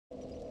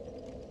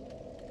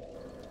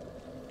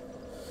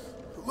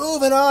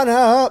Moving on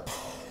up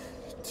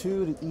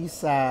to the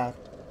east side.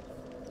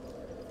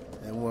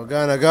 And we're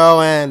gonna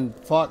go and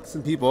fuck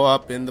some people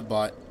up in the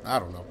butt. I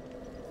don't know.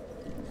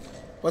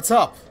 What's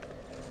up?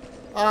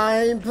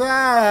 I'm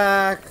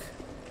back!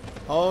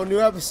 Whole new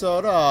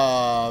episode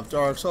of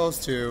Dark Souls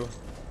 2.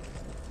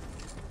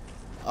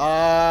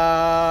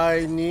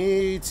 I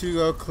need to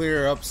go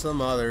clear up some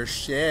other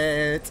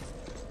shit.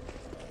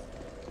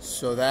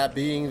 So that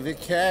being the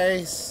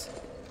case,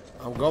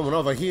 I'm going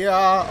over here.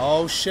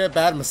 Oh shit,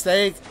 bad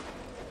mistake.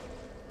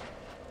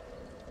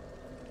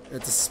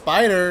 It's a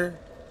spider.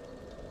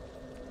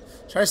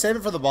 Should I save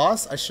it for the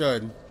boss? I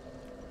should.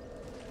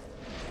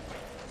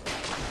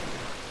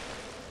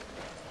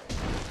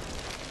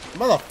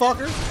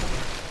 Motherfucker.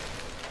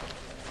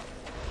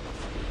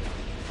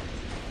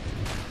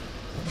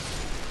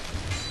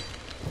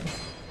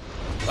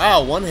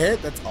 Wow, one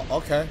hit? That's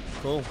okay,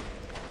 cool.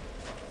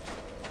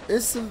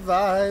 It's a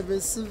vibe,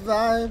 it's a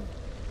vibe.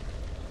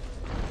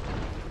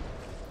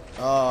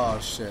 Oh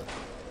shit.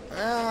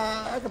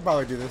 I could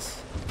probably do this.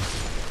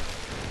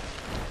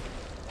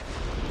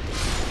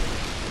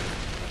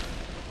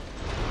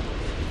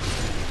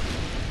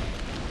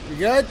 You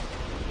good?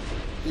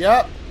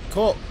 Yep,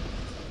 cool.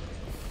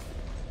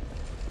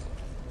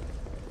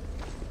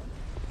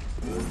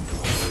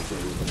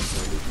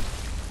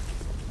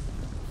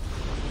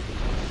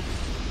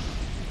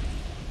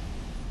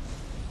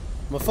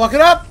 I'm gonna fuck it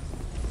up.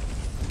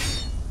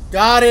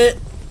 Got it.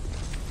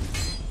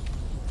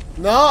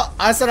 No,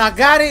 I said I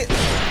got it.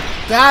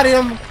 Got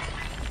him.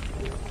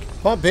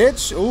 Come on,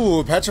 bitch.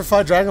 Ooh,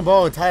 petrified Dragon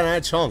Ball and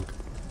Titanite chunk.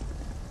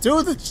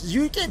 Dude,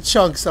 you get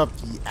chunks up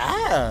the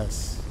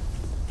ass.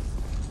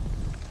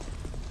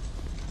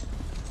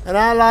 And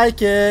I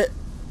like it.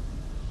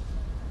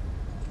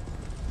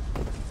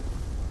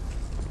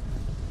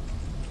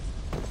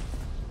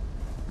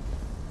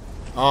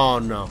 Oh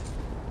no.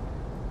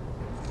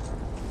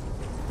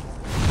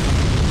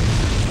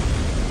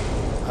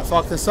 I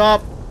fucked this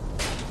up.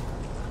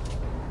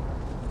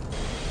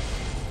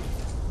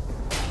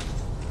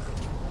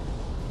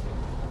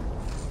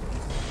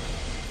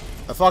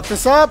 I fucked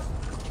this up.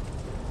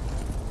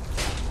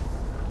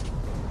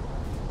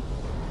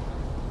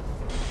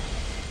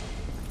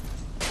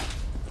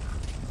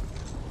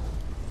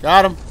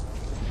 Got him.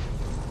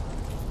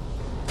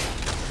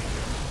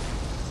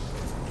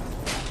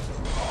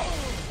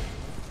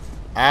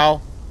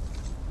 Ow.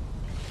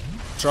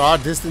 Draw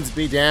distance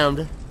be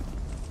damned.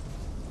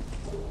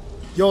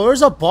 Yo,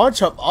 there's a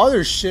bunch of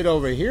other shit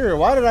over here.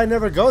 Why did I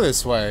never go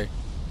this way?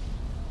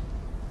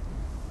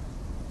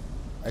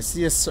 I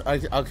see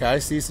okay, I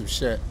see some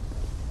shit.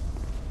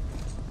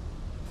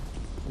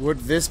 Would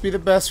this be the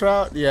best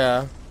route?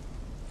 Yeah.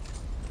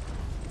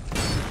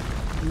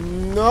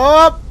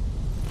 Nope.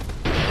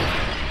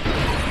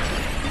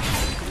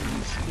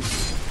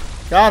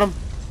 Got him.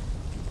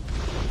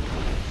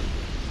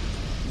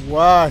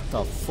 What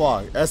the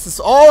fuck?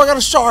 Oh, I got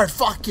a shard.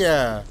 Fuck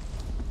yeah.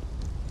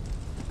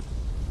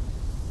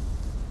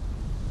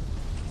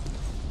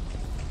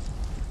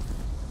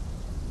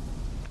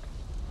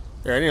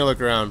 Here, I need to look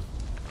around.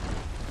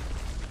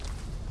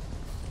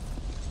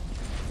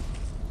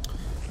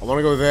 I want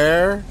to go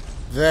there,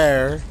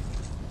 there.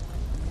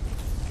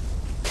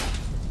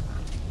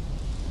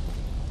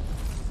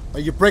 Oh,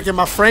 you're breaking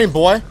my frame,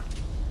 boy.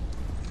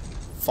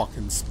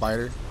 Fucking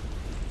spider.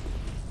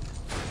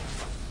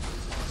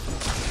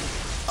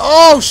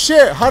 Oh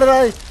shit! How did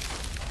I?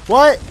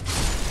 What?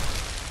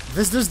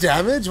 This does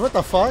damage? What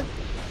the fuck?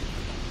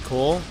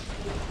 Cool.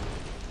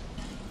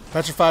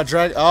 Petrified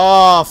dragon.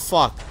 Oh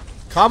fuck!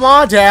 Come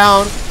on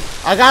down.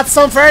 I got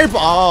some for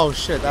everybody. Oh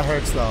shit, that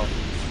hurts though.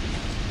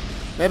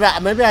 Maybe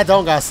I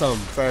don't got some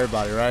for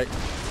everybody, right?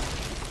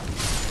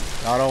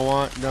 Y'all don't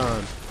want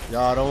none.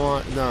 Y'all don't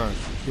want none.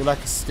 You like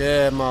a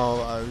scare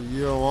mode.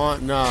 You don't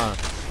want none.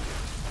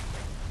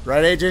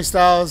 Right, AJ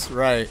Styles?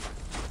 Right.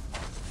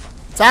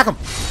 Attack him!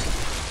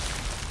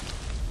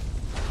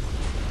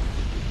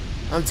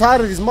 I'm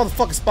tired of these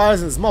motherfucking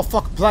spiders in this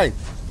motherfucking plane.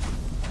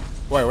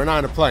 Wait, we're not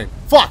in a plane.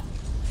 Fuck!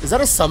 Is that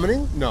a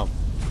summoning? No.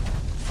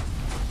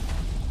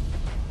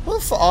 What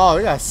the fuck? Oh,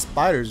 we got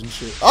spiders and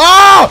shit.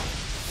 Oh!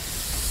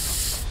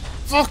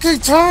 Fucking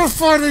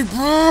terrified me,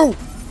 bro!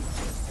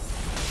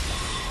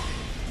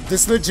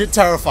 This legit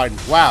terrified me.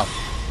 Wow.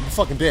 I'm a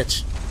fucking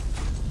bitch.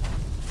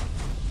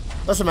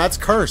 Listen, man, that's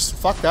cursed.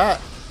 Fuck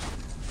that.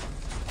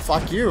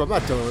 Fuck you. I'm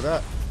not dealing with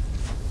that.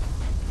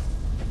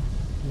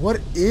 What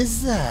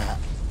is that?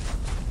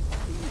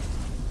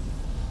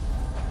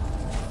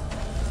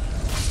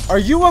 Are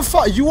you a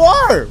You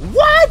are!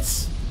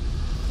 What?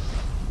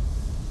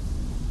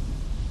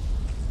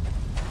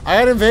 I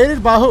got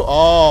invaded by who?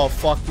 Oh,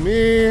 fuck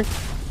me.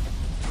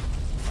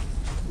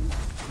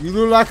 You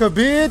look like a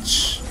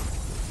bitch.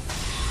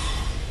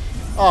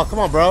 Oh, come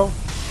on, bro.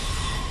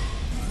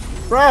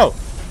 Bro.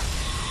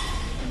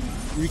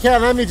 You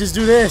can't let me just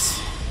do this.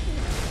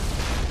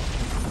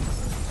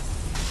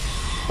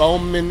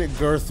 Bowman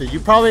Girthy. You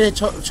probably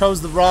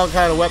chose the wrong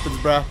kind of weapons,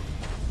 bro.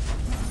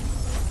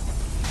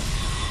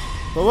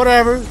 But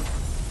whatever.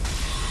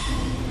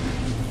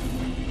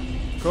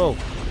 Cool.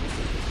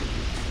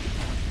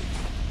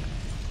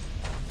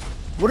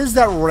 What is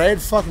that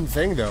red fucking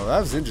thing though? That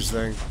was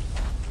interesting.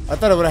 I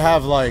thought it would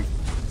have like,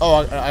 oh,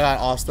 I got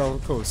off stone.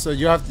 Cool. So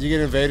you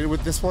get invaded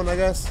with this one, I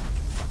guess.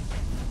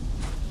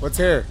 What's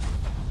here?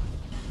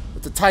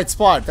 It's a tight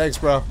spot. Thanks,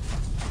 bro.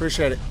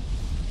 Appreciate it.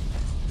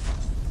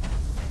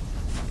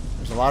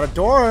 There's a lot of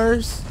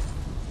doors.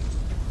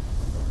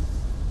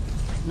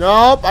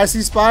 Nope, I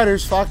see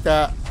spiders. Fuck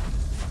that.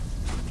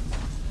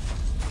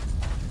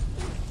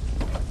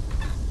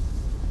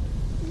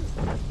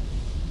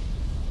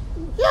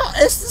 Yeah,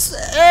 it's this.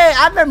 Hey,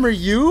 I remember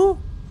you.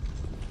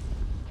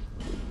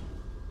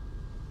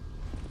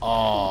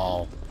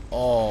 Oh,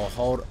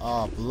 hold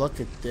up. Look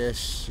at this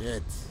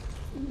shit.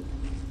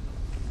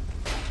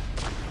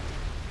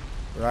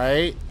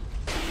 Right?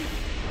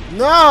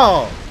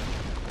 No!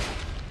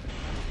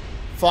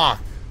 Fuck.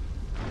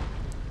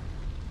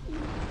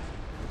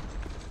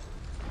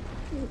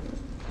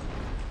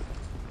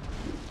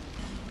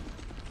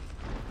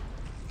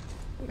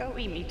 Well,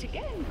 we meet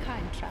again,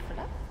 kind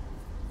traveler.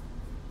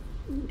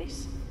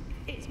 This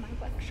is my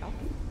workshop.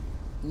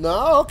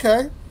 No,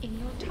 okay. In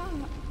your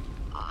tongue,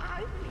 I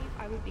believe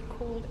I would be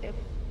called a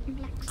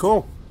blacksmith.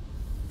 Cool.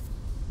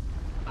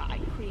 I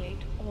create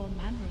all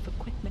manner of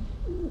equipment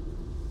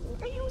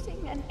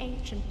using an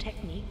ancient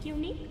technique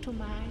unique to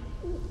my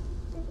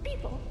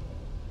people.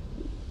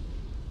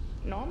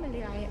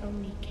 Normally, I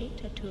only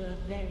cater to a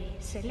very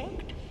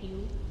select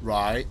few.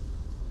 Right.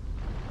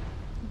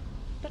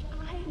 But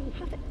I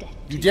have a debt.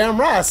 You damn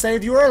right. I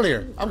saved you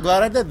earlier. I'm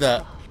glad I did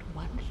that.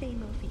 One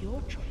thing of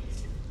your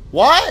choice.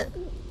 What?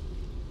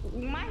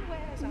 My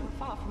wares are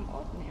far from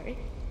ordinary.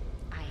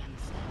 I am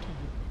certain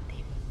that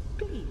they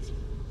will please you.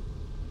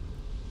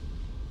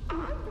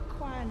 I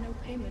require no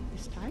payment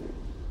this time,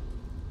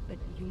 but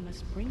you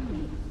must bring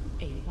me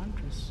a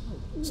wondrous soul.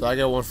 So I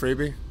get one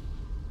freebie?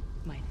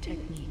 My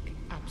technique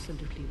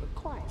absolutely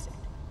requires it.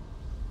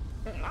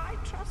 I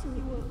trust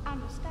you will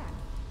understand.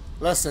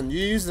 Listen, you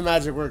use the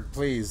magic word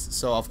please,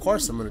 so of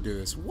course I'm gonna do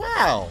this.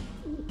 Wow!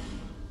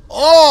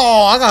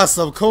 Oh, I got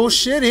some cool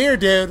shit here,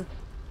 dude.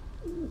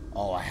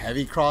 Oh, a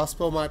heavy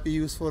crossbow might be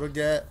useful to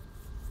get.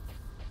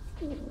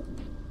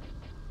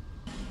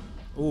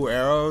 Ooh,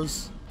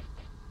 arrows.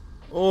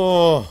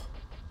 Oh.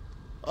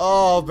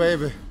 Oh,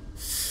 baby.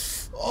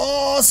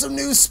 Oh, some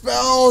new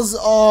spells.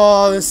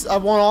 Oh, this, I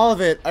want all of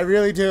it. I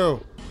really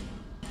do.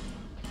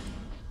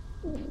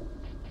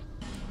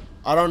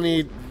 I don't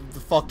need the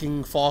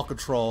fucking fall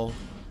control.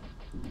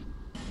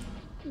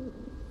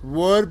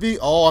 Would be,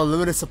 oh,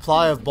 unlimited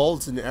supply of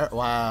bolts and arrows.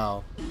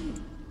 Wow.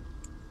 You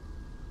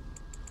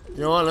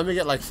know what? Let me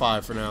get like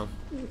 5 for now.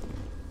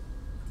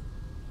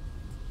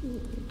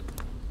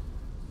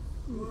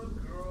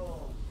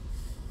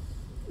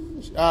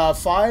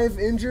 5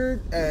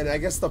 injured, and I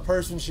guess the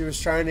person she was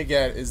trying to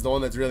get is the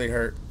one that's really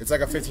hurt. It's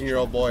like a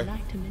 15-year-old boy. An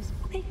item is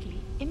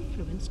greatly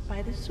influenced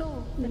by the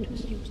soul that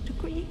was used to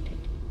create it.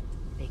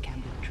 They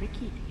can be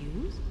tricky to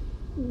use,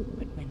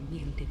 but when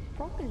wielded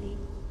properly,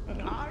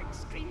 are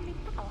extremely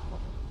powerful.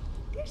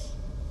 This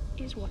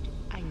is what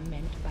I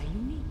meant by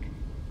unique.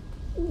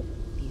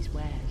 These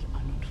wares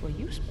are not for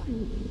use by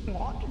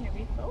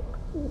ordinary folk.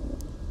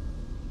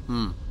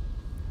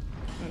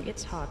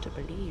 It's hard to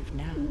believe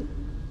now,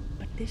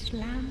 but this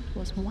land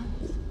was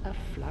once a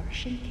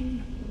flourishing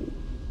kingdom.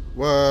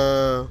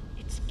 Whoa.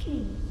 Its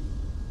king,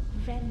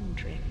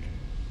 Vendrick,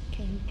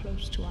 came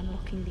close to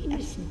unlocking the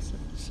essence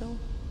of the soul.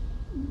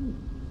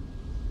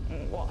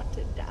 What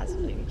a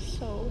dazzling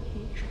soul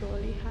he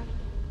surely had.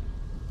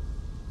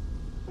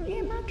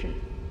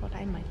 Imagine what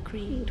I might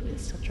create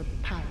with such a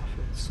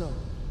powerful soul.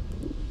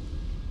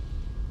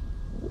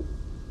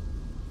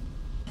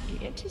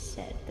 It is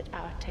said that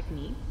our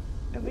technique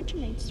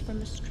originates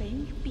from a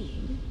strange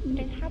being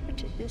that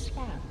inhabited this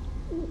land.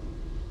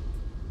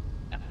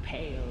 A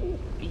pale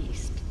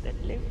beast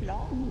that lived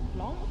long,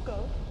 long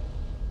ago.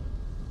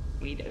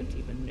 We don't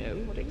even know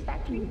what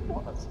exactly it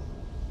was.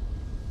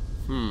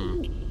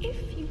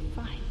 If you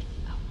find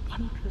a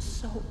wondrous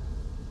soul,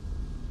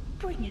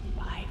 bring it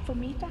by for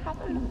me to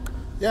have a look.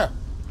 Yeah.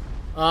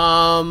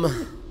 I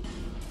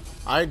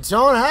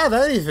don't have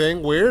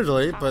anything,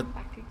 weirdly, but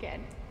Back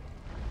again.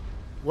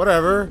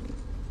 whatever.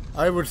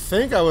 I would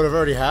think I would have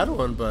already had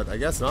one, but I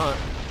guess not.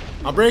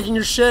 I'm breaking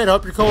your shit.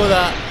 Hope you're cool with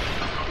that.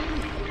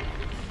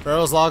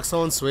 Pharaoh's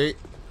Lockstone, sweet.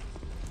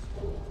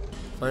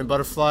 Flame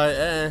Butterfly,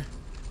 eh.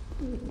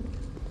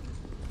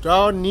 Do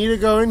I need to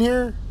go in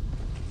here?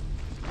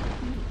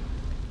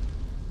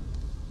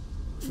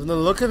 From the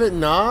look of it,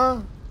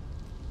 nah.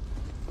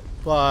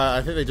 But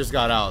I think they just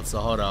got out, so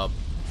hold up.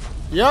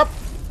 Yep.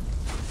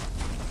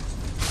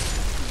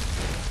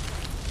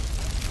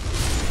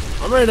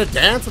 I'm ready to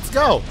dance. Let's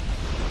go.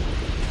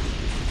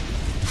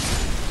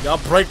 Y'all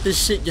break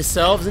this shit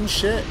yourselves and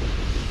shit.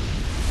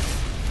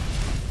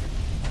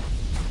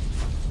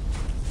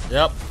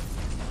 Yep.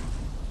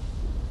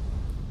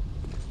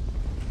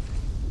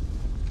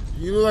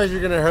 You look like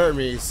you're gonna hurt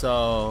me,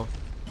 so...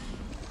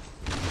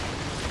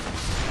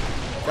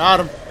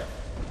 Got him.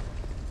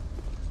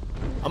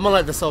 I'm gonna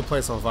light this whole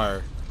place on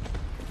fire.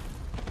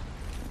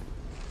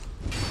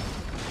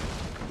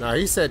 Now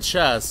he said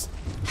chest.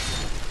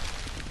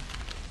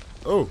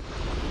 Oh.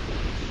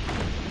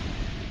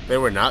 They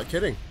were not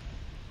kidding.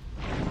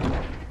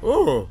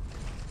 Ooh.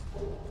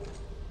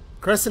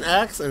 Crescent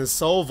Axe and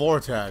Soul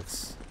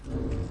Vortex.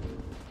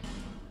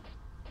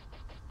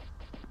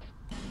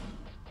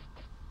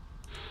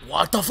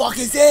 What the fuck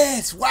is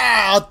this?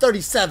 Wow,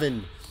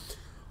 37.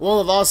 One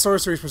of the lost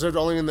sorceries preserved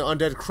only in the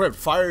undead crypt.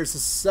 Fires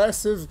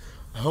successive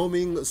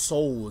homing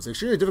souls.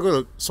 Extremely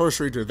difficult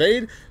sorcery to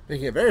evade,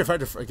 making it very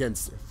effective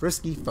against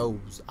frisky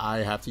foes. I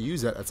have to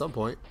use that at some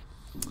point.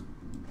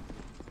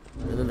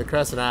 And then the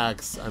Crescent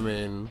Axe, I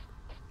mean,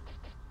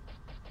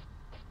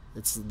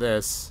 it's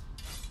this.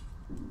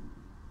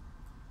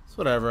 It's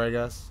whatever, I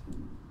guess.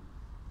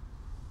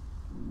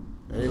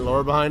 Any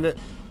lore behind it?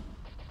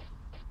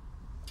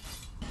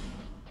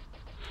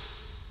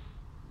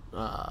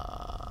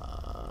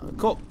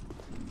 Cool.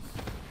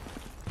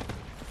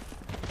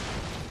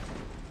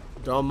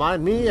 Don't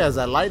mind me as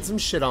I light some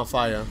shit on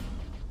fire.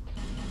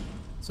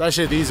 So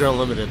actually these are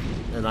unlimited.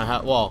 And I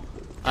have, well,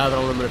 I have an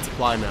unlimited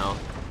supply now.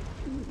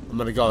 I'm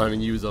gonna go ahead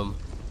and use them.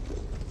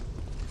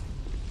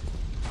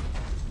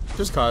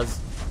 Just cause.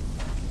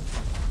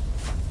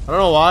 I don't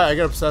know why, I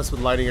get obsessed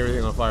with lighting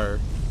everything on fire.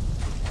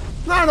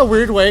 Not in a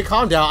weird way,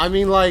 calm down. I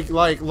mean like,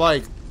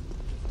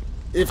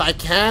 if I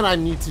can, I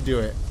need to do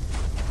it.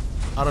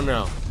 I don't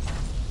know.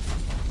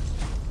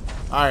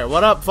 Alright,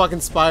 what up, fucking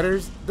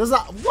spiders? Does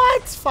that,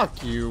 what?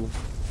 Fuck you.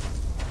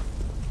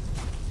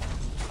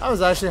 I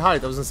was actually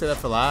hyped. I was gonna say that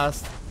for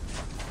last.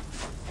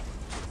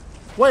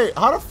 Wait,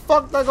 how the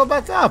fuck did I go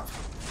back up?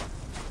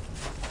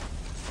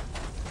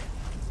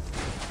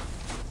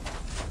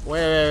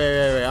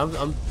 Wait.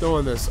 I'm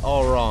doing this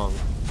all wrong.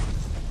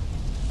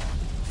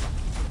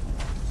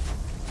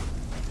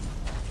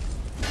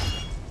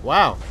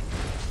 Wow.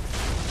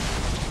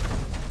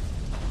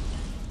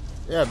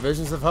 Yeah,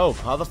 visions of hope.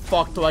 How the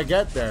fuck do I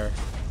get there?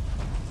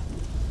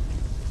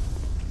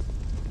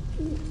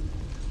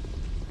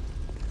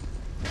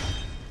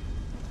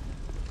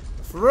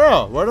 For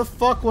real, where the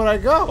fuck would I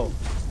go?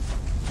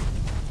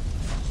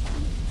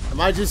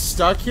 Am I just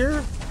stuck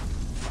here?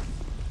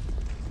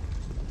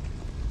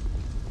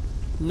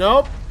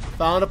 Nope.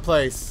 Found a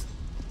place.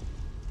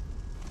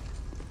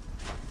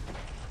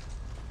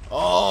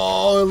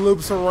 Oh, it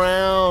loops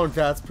around.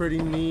 That's pretty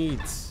neat.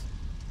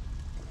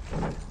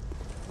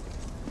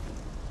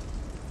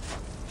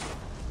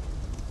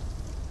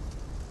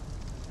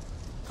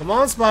 Come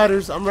on,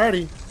 spiders. I'm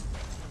ready.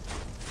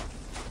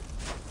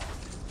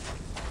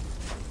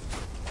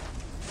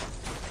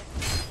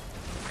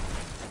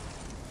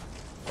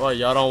 What,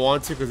 y'all don't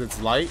want to because it's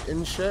light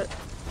and shit?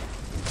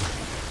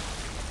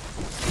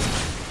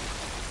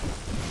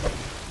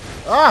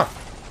 Ah!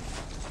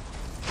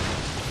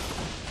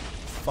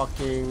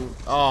 Fucking...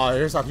 Oh,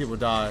 here's how people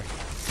die.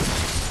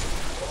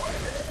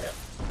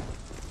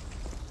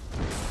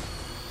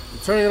 I'm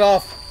turning it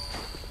off.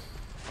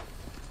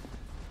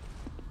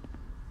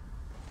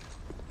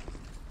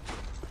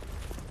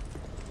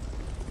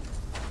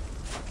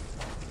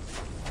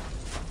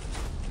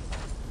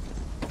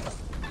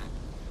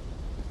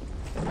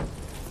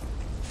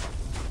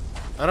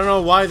 I don't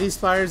know why these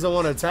spiders don't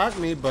want to attack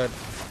me, but...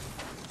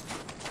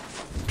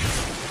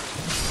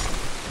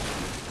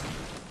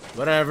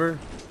 whatever.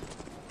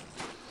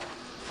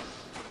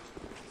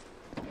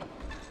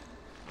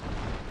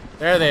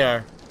 There they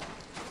are.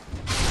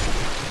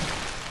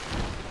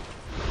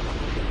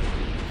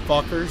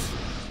 Fuckers.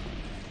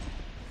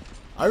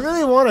 I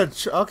really want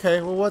to...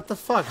 Okay, well what the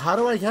fuck? How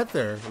do I get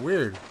there?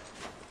 Weird.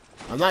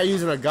 I'm not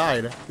using a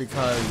guide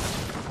because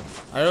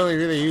I only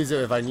really use it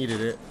if I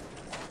needed it.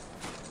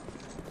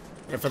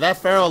 And for that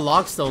Pharaoh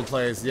Lockstone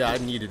place, yeah, I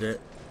needed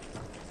it.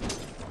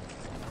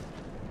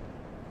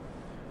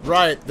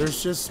 Right,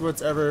 there's just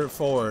what's ever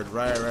forward.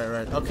 Right.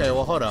 Okay,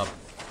 well, hold up.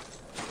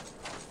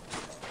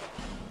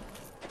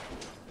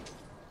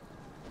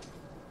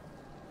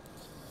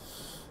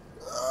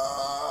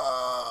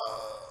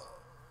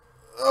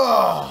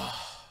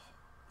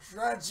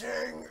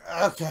 Stretching.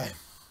 Okay.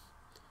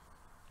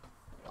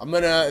 I'm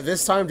gonna,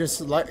 this time,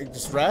 just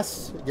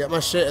rest, get my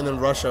shit, and then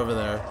rush over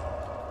there.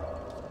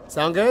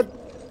 Sound good?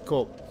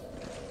 Cool.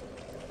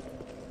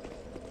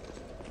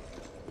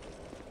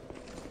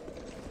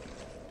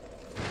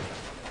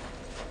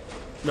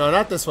 No,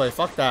 not this way.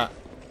 Fuck that.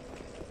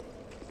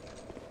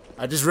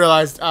 I just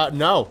realized,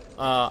 no.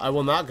 I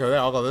will not go there.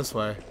 I'll go this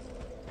way.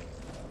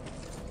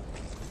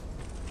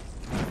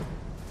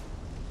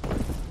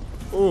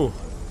 Ooh.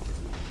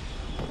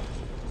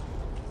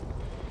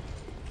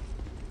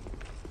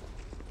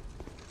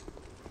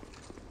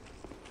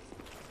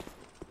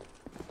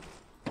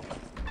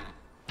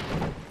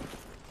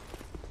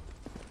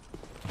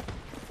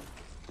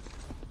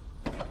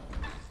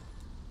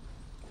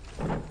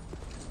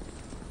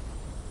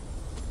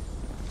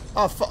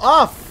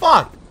 Oh,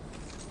 fuck!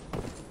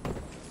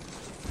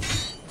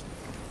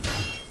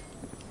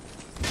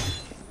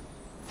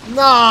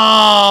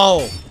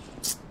 No!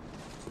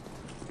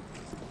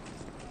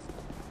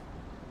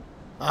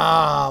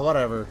 Ah,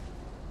 whatever.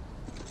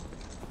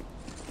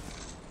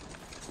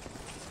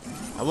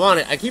 I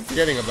want it. I keep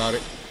forgetting about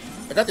it.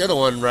 I got the other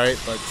one right,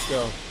 but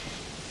still.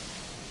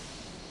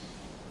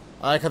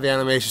 I like how the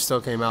animation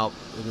still came out,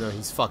 even though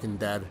he's fucking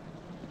dead.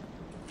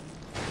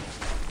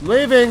 I'm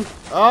leaving!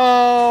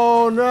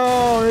 Oh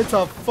no, it's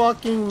a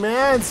fucking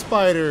man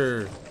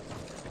spider!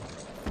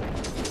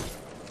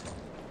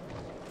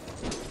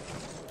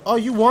 Oh,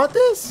 you want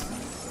this?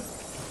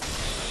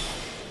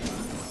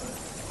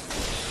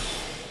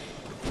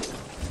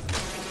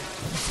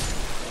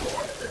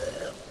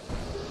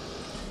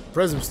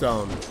 Prism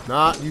stone,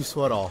 not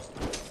useful at all.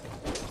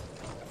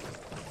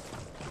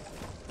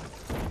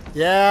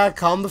 Yeah,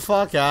 calm the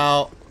fuck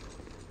out.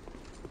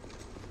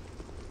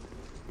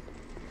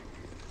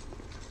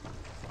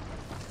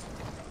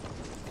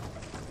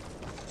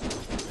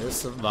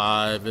 It's a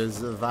vibe, it's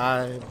a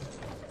vibe.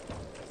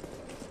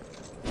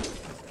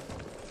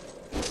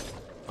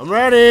 I'm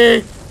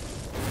ready!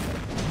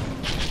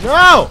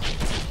 No!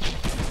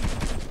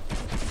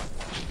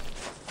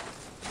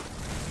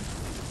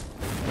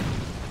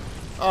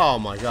 Oh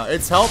my god,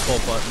 it's helpful,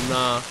 but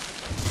nah.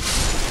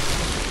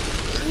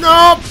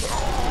 Nope!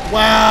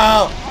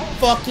 Wow!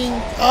 Fucking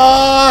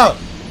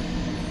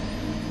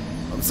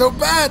I'm so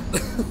bad!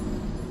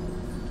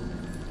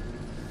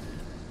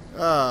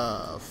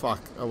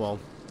 Fuck. Oh well.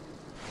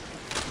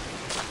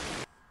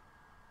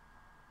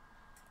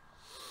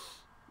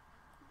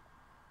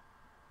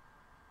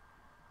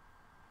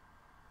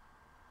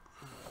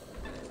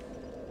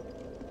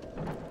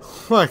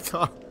 Oh my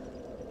god.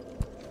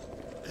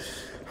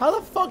 How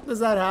the fuck does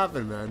that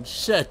happen, man?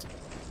 Shit.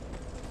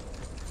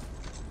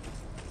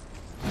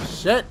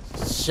 Shit,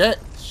 shit,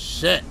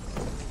 shit.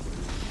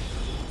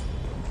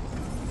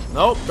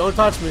 Nope, don't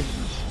touch me.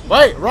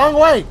 Wait, wrong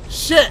way.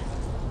 Shit.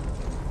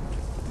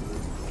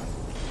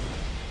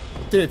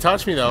 Didn't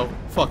touch me though.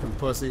 Fucking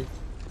pussy.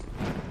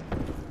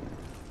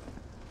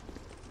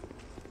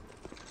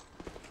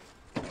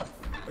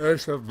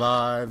 It's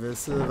survive,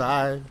 it's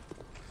survive.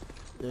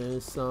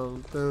 There's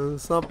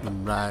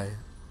something right.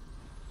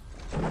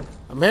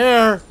 I'm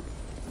here.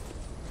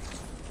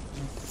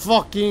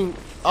 Fucking.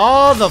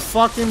 Oh, the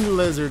fucking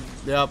lizard.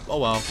 Yep. Oh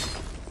well.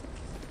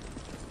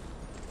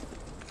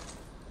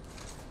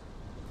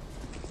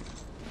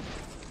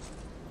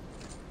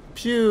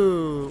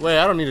 Pew. Wait,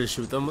 I don't need to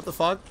shoot them. What the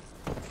fuck?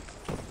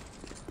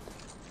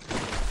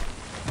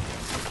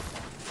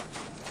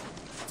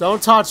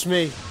 Don't touch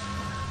me.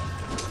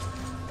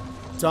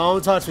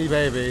 Don't touch me,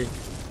 baby.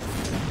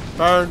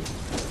 Burn.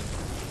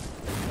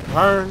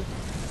 Burn.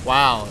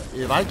 Wow.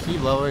 If I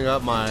keep leveling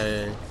up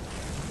my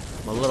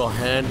little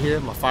hand here,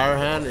 my fire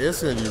hand,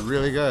 it's gonna be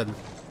really good.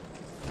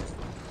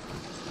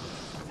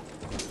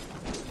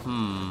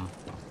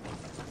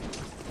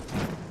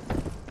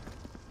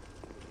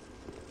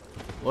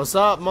 What's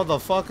up,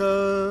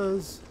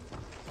 motherfuckers?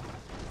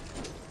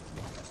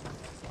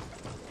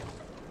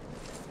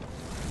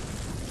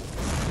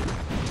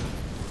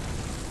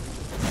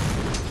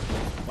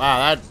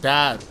 Wow,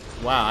 that,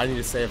 wow, I need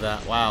to save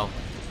that, wow.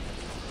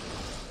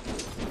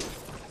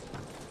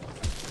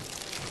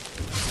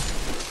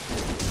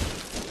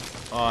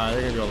 Oh,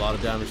 they're gonna do a lot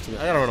of damage to me.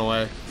 I gotta run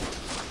away.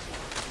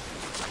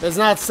 It's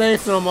not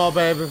safe no more,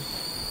 baby.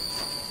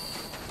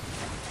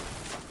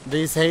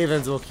 These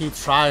havens will keep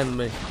trying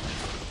me.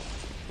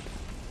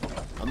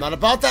 I'm not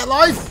about that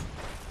life!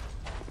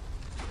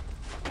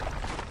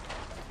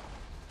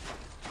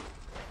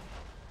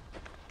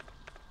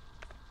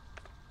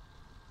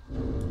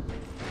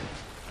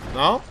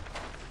 No?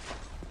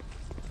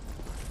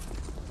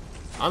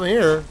 I'm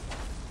here.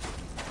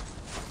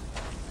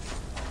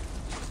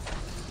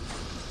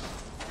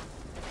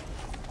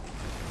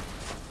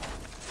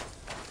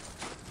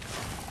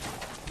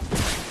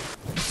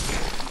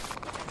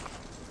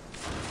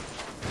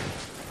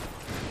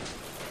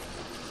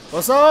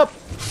 What's up?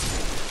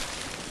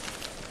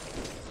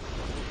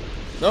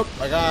 Nope,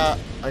 I got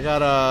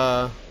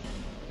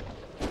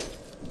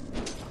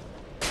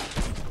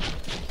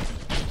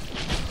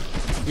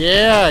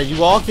yeah,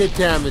 you all get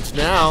damaged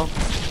now.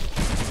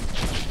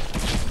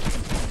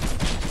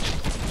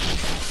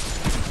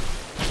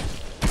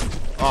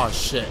 Oh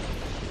shit.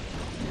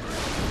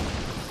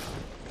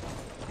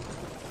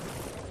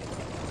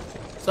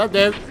 What's up,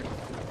 dude?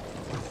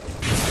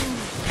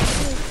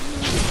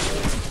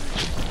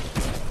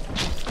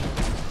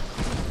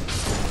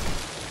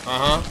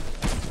 Uh-huh.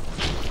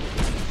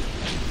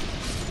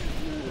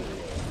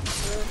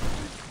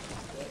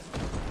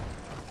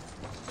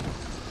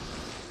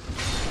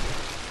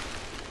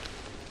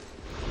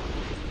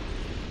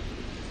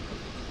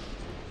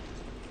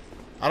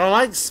 I don't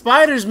like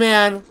spiders,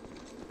 man.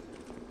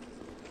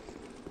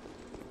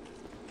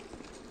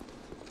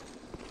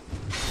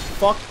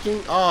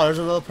 Fucking. Oh, there's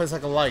another place I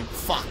can like.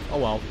 Fuck. Oh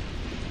well.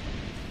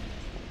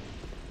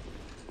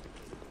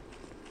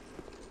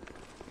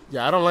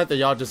 Yeah, I don't like that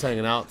y'all just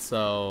hanging out,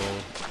 so.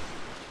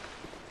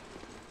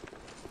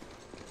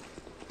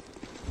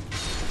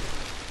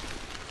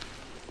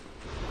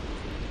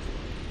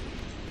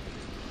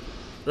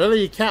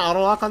 Really? You can't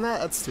auto lock on that?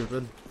 That's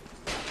stupid.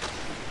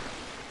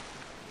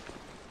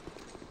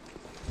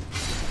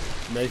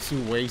 Makes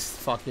you waste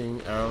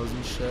fucking arrows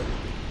and shit.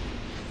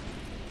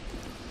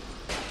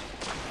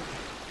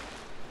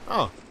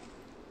 Oh.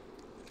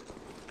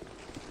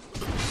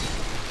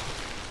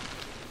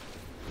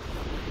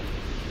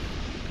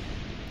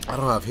 I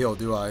don't have heal,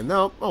 do I?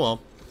 No. Oh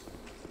well.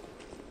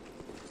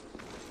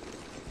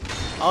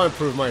 I'll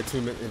improve my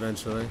attunement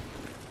eventually.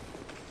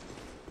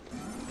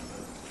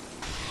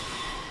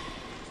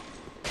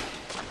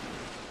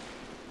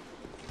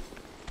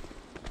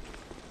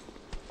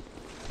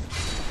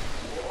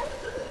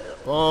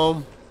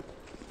 Boom.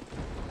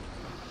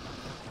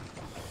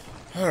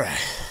 Alright.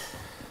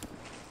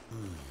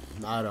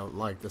 I don't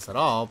like this at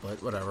all,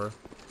 but whatever.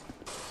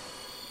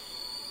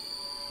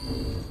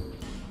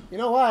 You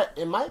know what?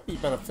 It might be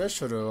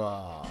beneficial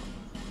to,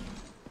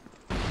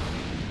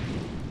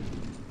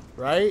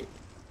 right?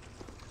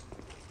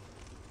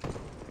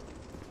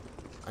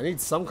 I need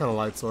some kind of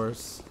light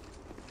source.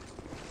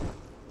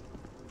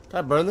 Can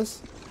I burn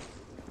this?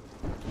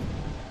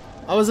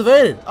 I was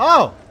evaded.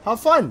 Oh, how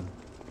fun.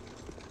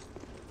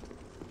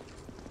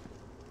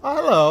 Oh,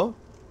 hello.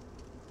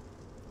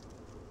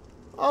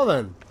 Oh,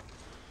 then.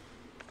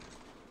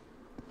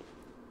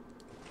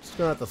 Just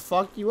gonna have to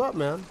fuck you up,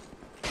 man.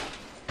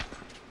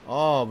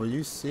 Oh, but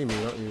you see me,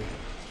 don't you?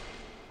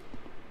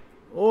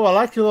 Oh, I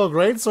like your little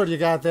greatsword you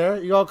got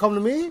there. You all come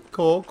to me?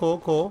 Cool, cool,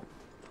 cool.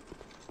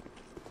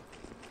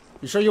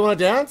 You sure you want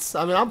to dance?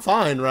 I mean, I'm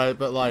fine, right?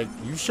 But, like,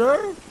 you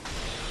sure?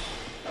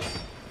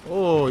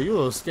 Oh, you a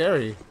little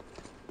scary.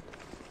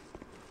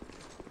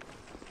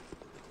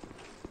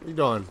 What are you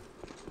doing?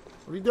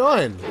 What are you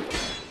doing?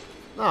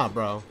 Nah,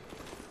 bro.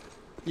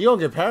 You don't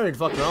get parried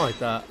fucking around like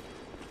that.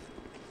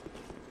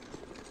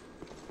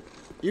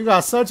 You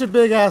got such a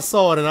big ass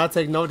sword and I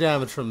take no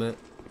damage from it.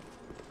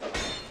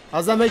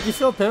 How's that make you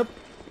feel, pimp?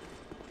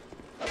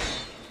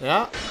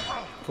 Yeah?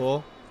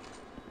 Cool.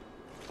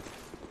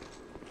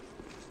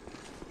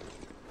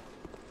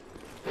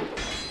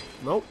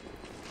 Nope.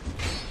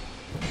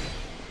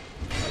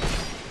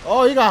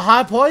 Oh, you got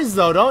high poise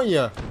though, don't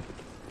you?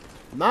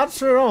 Not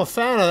sure I'm a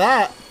fan of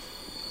that.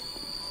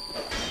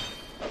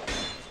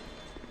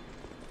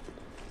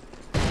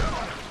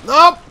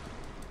 Nope.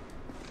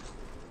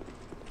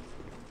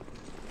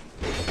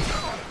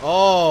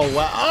 Oh,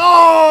 wow.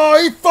 Oh,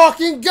 he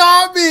fucking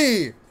got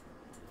me.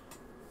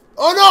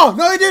 Oh, no.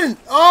 No, he didn't.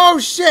 Oh,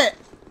 shit.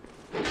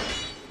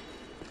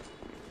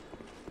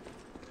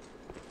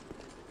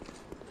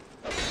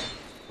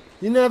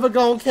 You never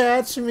gonna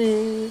catch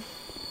me.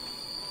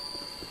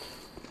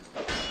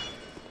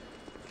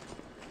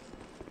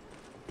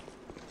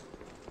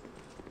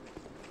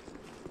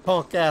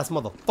 Punk ass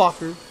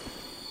motherfucker.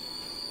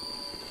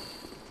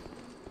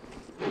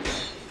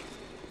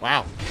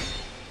 Wow.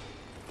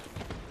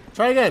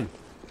 Try again.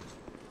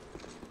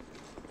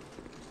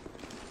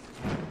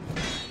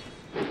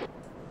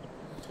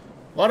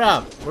 What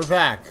up? We're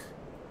back.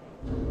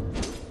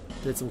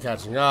 Did some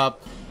catching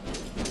up.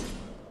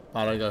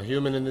 About to go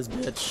human in this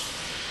bitch.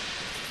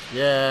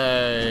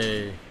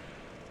 Yay.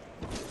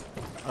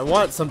 I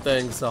want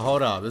something, so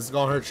hold up. This is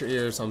gonna hurt your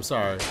ears, so I'm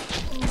sorry.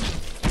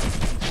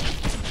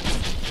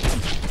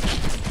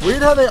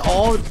 Weird how they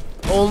all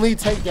only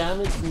take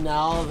damage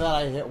now that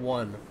I hit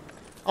one.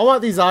 I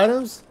want these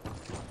items,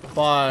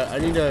 but I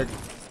need to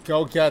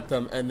go get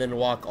them and then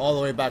walk all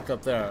the way back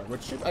up there,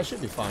 which I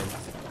should be fine.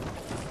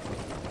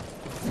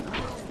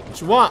 What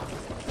you want?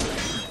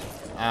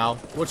 Ow.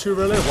 What you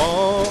really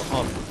want?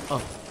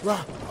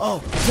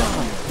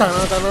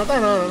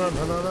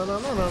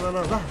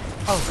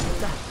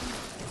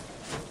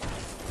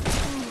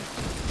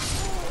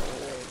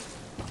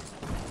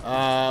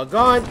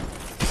 Gone.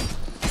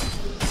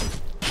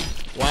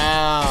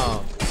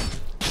 Wow.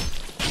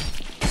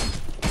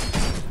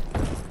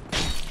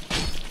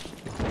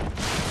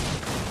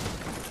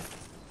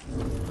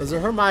 Does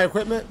it hurt my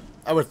equipment?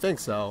 I would think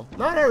so.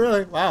 No, not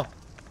really. Wow.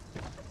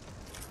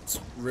 It's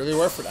really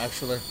worth it,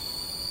 actually.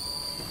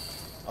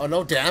 Oh,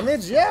 no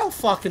damage? Yeah, I'll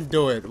fucking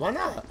do it. Why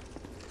not?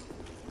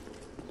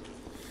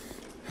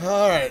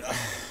 Alright.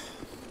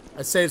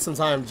 I saved some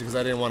time because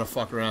I didn't want to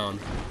fuck around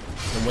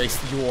and waste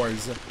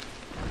yours.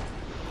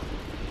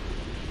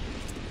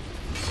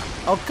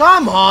 Oh,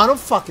 come on. Don't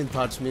fucking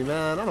touch me,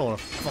 man. I don't want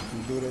to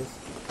fucking do this.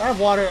 I have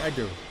water. I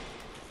do.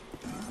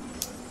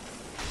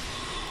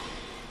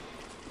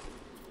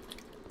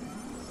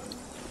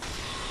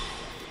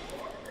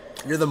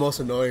 You're the most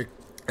annoying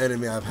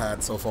enemy I've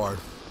had so far.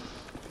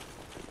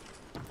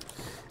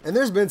 And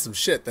there's been some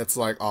shit that's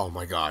like, oh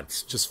my god,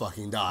 just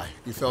fucking die.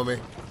 You feel me?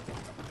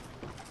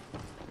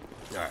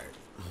 Alright,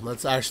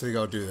 let's actually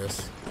go do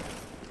this.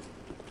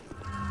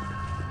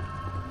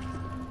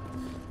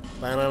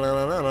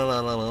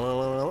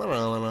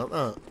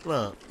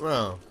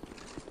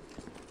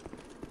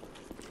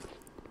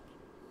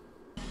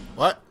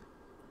 What?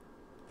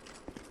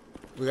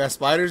 We got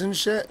spiders and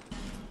shit?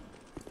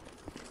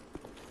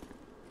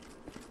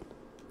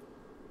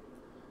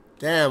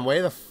 Damn, way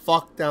the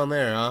fuck down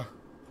there, huh?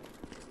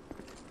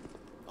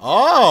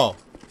 Oh!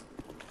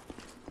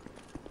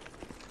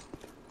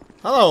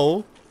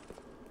 Hello!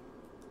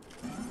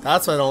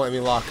 That's why they don't let me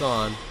lock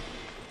on.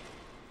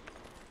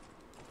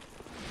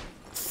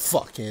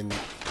 fucking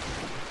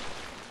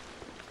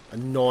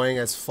annoying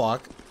as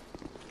fuck.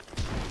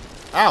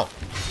 Ow!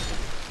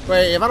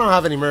 Wait, if I don't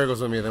have any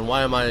miracles with me, then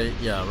why am I...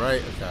 Yeah,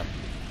 right? Okay.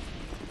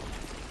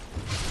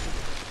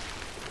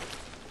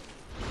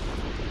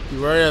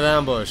 You worry of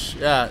ambush.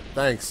 Yeah,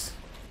 thanks.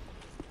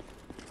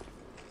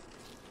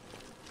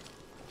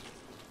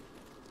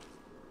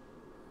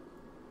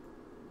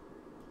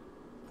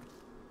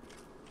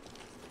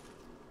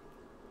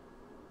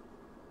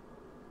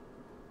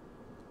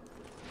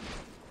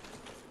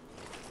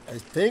 I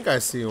think I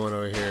see one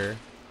over here.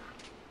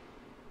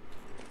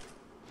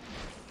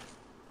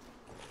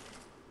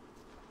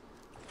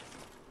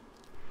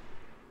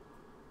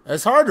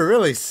 It's hard to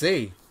really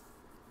see.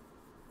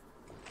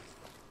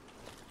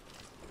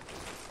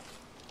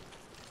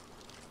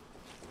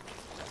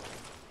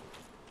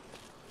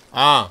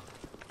 Ah.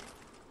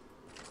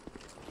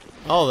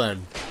 Oh,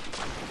 then.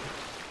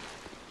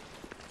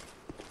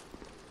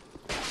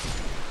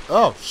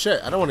 Oh,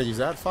 shit. I don't want to use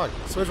that. Fuck.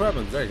 Switch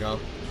weapons. There you go.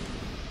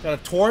 Got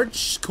a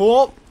torch.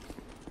 Cool.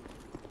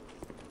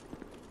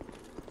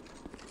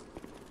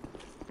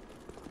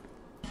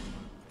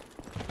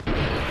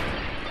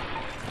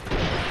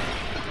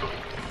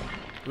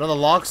 Another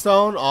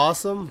lockstone.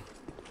 Awesome.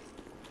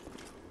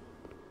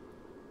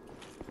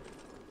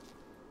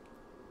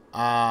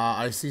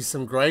 I see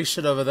some gray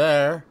shit over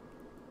there.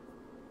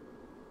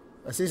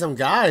 I see some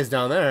guys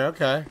down there.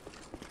 Okay.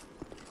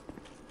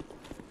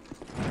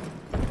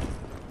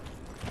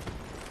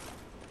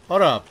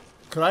 Hold up.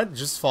 Could I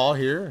just fall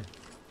here?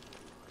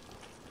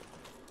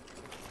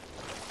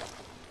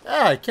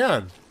 Yeah, I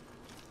can.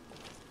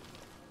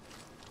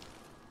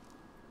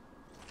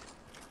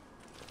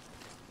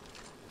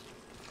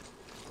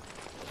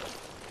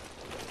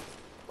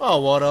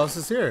 Oh, what else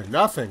is here?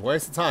 Nothing.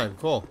 Waste of time.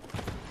 Cool.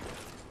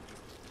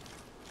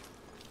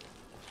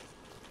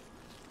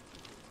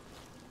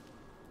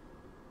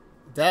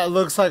 That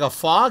looks like a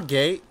fog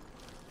gate.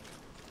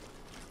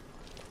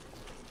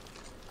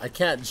 I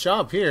can't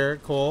jump here.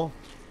 Cool.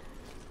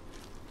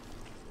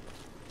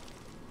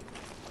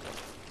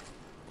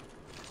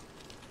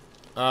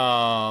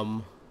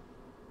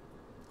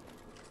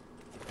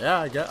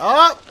 Yeah, I guess.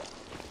 Oh!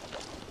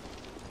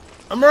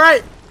 I'm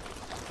right.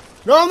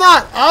 No, I'm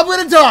not. I'm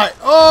gonna die.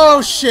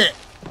 Oh, shit.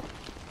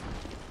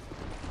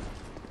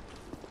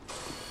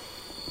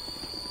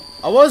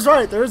 I was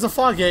right. There is a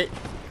fog gate.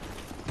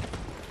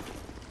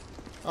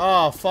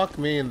 Oh, fuck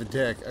me in the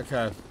dick.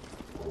 Okay.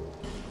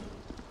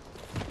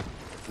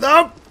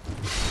 Nope.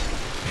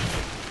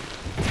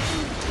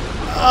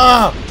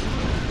 Ah.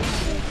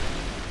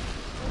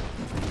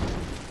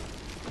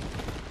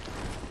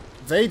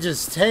 They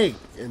just take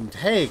and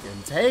take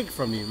and take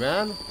from you,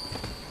 man.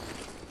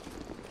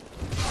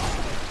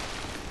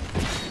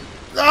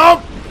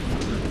 Nope.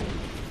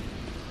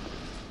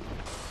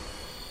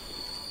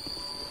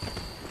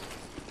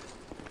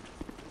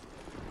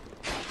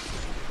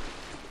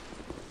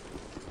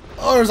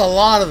 Oh, there's a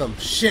lot of them.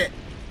 Shit.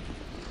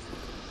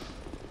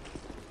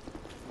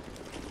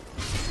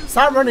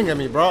 Stop running at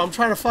me, bro. I'm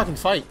trying to fucking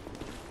fight.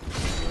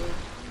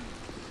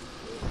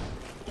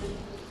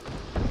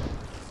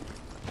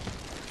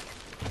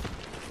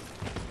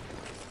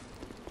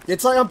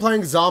 It's like I'm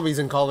playing zombies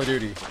in Call of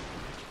Duty.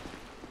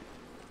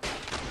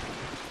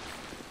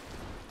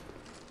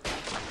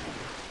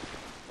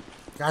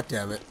 God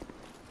damn it.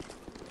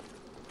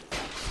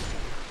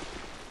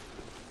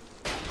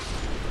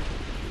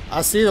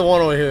 I see the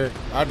one over here.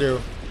 I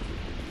do.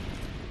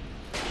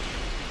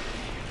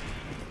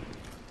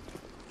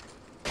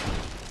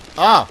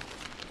 Ah!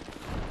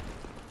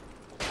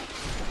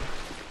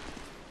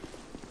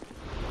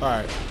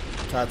 Alright.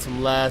 Got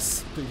some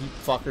less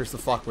fuckers to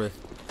fuck with.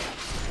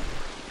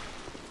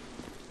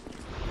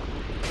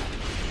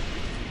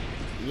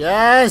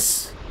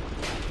 Yes!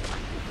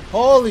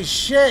 Holy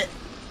shit!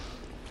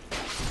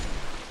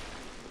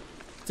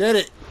 Did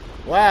it.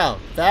 Wow,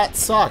 that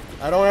sucked.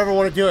 I don't ever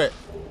want to do it.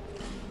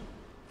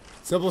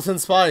 Simpleton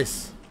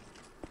Spice.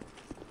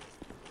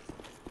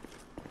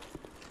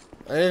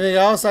 Anything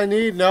else I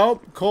need?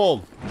 Nope.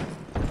 Cool.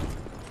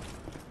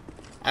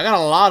 I got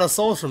a lot of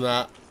souls from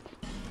that.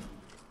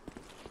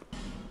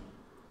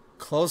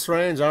 Close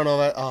range, I don't know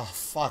that. Oh,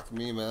 fuck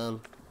me,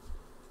 man.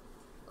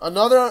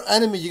 Another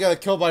enemy you gotta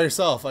kill by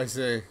yourself, I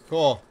see.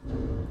 Cool.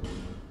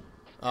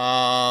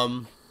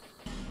 I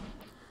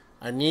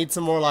need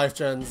some more life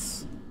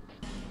gens.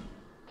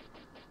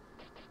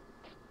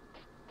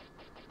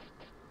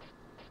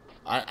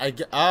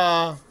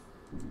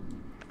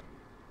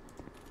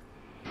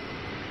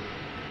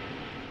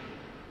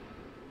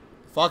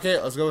 Fuck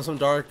it, let's go with some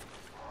dark.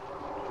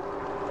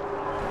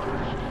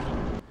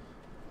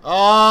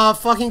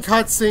 Fucking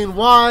cutscene.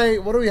 Why?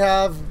 What do we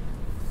have?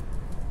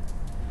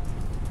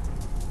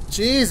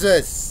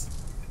 Jesus.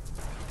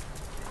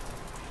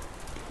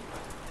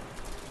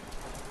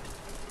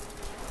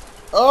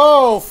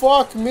 Oh,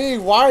 fuck me.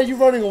 Why are you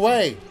running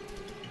away?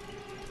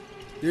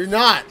 You're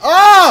not.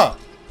 Oh!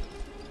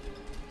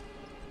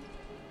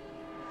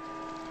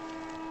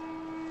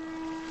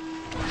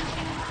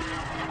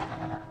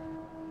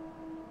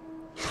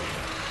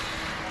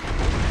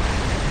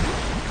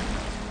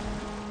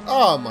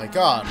 Oh my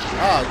god.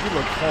 Ah, you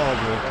look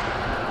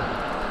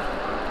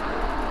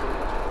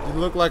horrible. You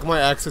look like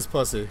my ex's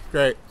pussy.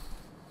 Great.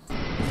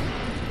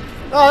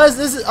 Oh,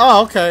 this is.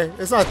 Oh, okay.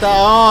 It's not that.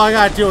 Oh, I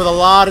gotta deal with a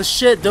lot of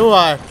shit, do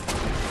I?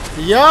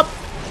 Yup.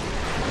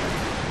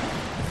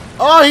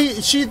 Oh,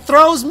 she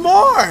throws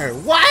more.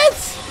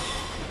 What?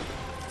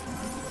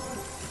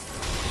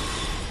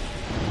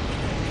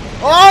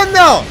 Oh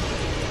no!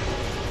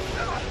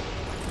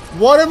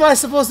 What am I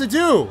supposed to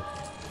do?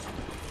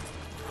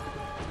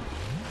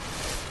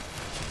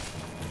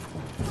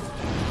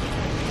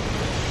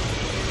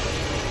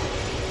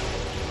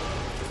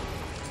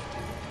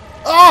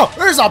 Oh,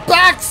 there's a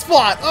back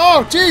spot.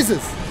 Oh,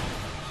 Jesus.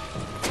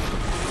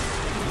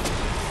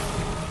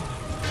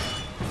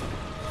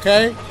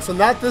 Okay, so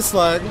not this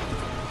leg.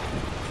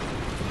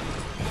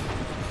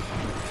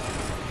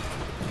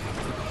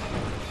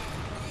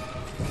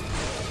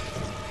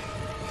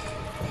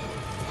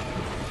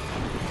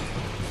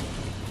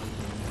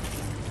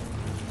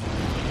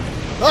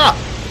 Ah!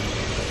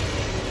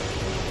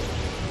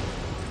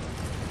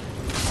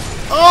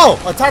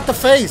 Oh, attack the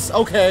face.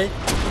 Okay.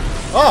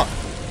 Oh.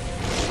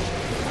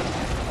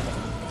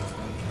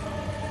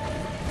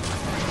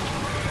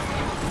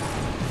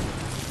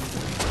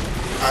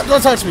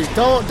 Don't touch me.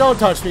 Don't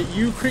touch me.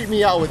 You creep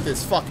me out with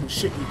this fucking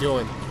shit you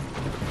doing.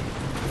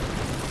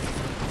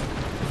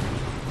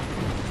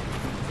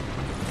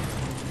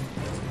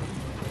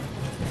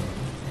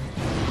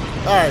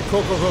 Alright,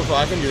 cool.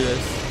 I can do this.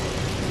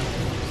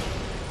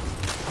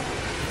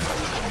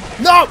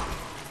 No!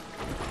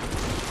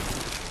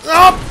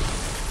 Nope!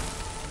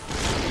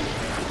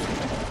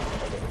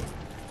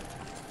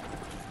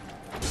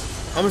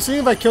 I'm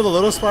assuming if I kill the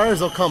little spiders,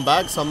 they'll come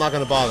back, so I'm not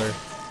gonna bother.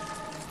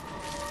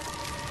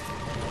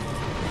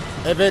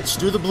 Hey, bitch,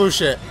 do the blue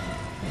shit.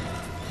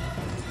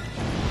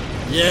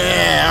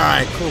 Yeah,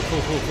 alright, cool.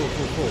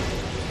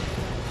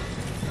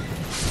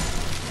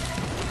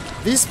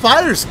 These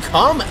spiders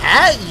come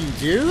at you,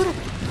 dude.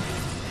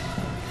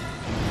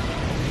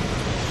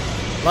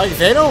 Like,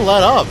 they don't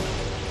let up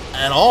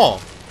at all.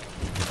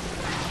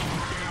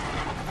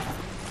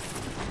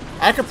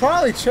 I could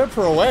probably chip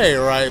her away,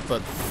 right?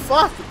 But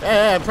fuck.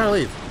 Hey, I'm trying to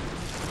leave.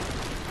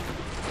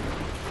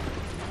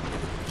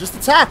 Just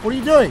attack. What are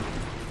you doing?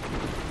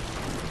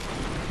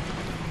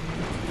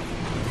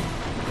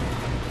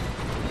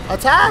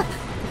 Attack!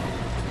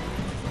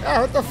 Yeah,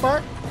 what the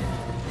fuck?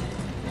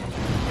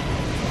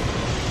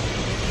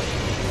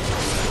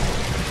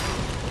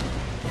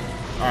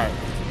 Alright.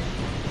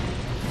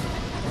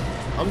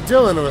 I'm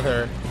dealing with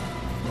her.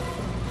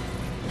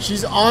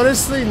 She's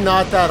honestly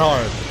not that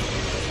hard.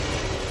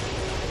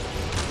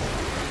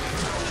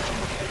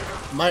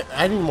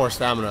 I need more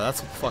stamina.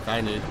 That's what the fuck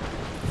I need.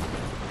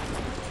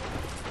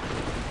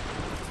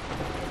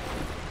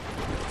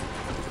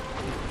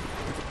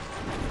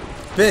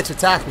 Bitch,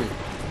 attack me.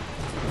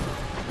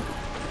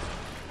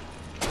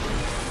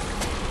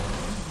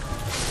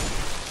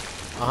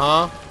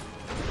 Uh-huh.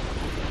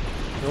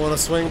 You wanna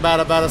swing,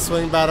 bada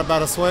swing,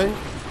 bada swing?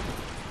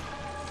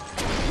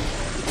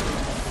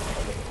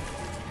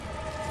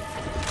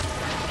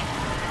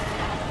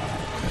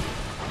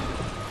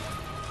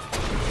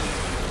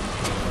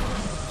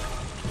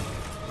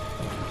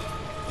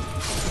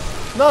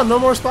 No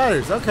more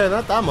spiders. Okay,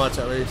 not that much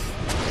at least.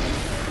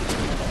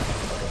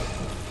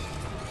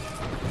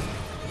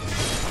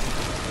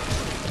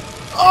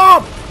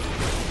 Oh!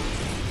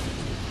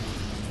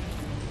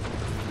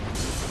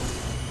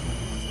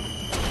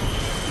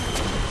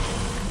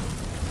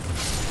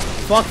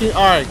 Fucking,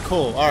 alright,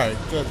 cool. Alright,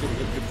 good.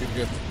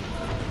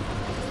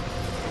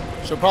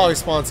 She'll probably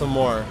spawn some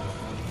more.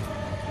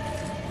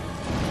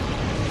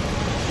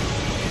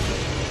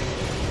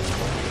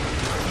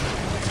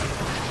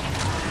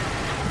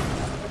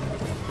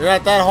 You're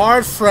not that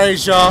hard,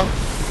 Freja.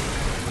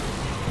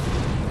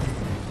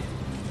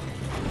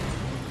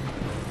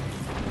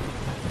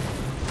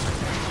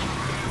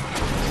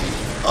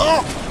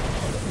 Oh!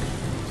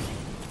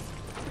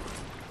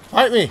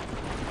 Fight me.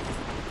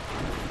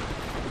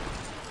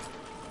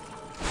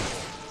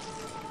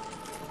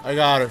 I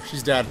got her.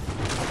 She's dead.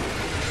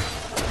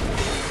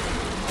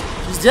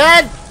 She's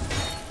dead?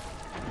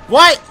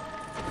 What?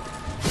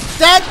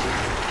 Dead?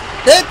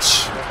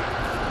 Bitch!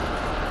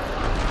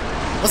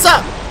 What's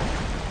up?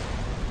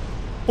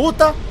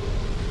 Puta?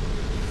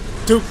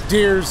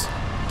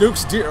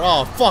 Duke's deer.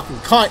 Oh, fucking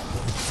cunt.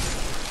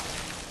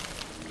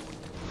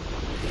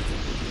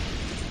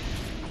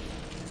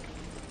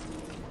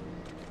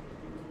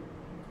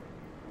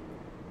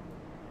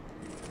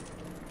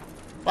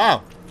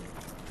 Wow.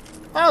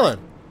 Alan.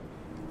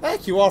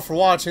 Thank you all for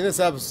watching this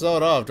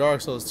episode of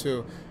Dark Souls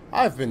 2.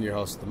 I've been your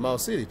host, the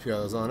most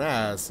CDP, known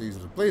as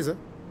CezrDaPleazr.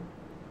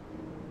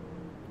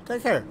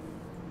 Take care.